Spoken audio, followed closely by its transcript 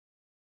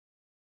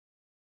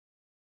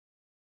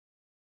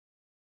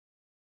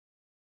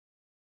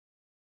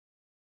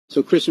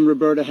So Chris and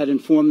Roberta had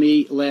informed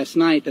me last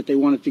night that they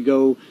wanted to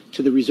go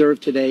to the reserve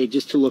today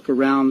just to look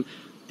around,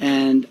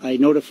 and I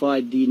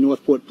notified the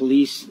Northport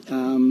police,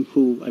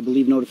 who I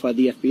believe notified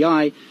the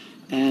FBI,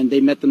 and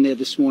they met them there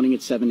this morning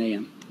at 7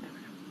 a.m.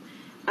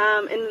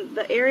 In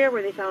the area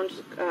where they found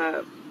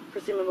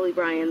presumably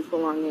Brian's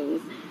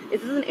belongings,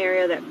 is this an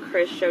area that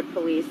Chris showed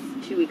police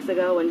 2 weeks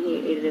ago when he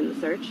aided in the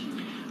search?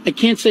 I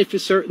can't say for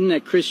certain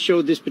that Chris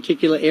showed this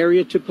particular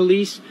area to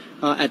police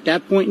at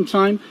that point in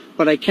time,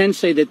 but I can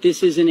say that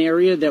this is an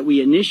area that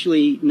we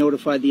initially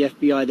notified the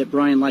FBI that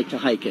Brian liked to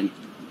hike in.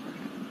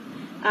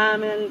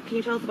 And can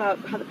you tell us about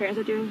how the parents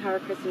are doing? How are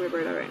Chris and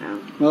Roberta right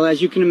now? Well,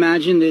 as you can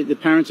imagine, the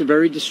parents are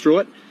very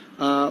distraught.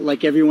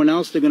 Like everyone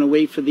else, they're going to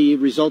wait for the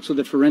results of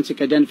the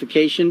forensic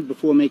identification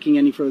before making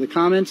any further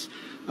comments.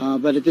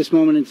 But at this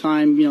moment in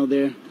time, you know,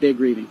 they're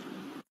grieving.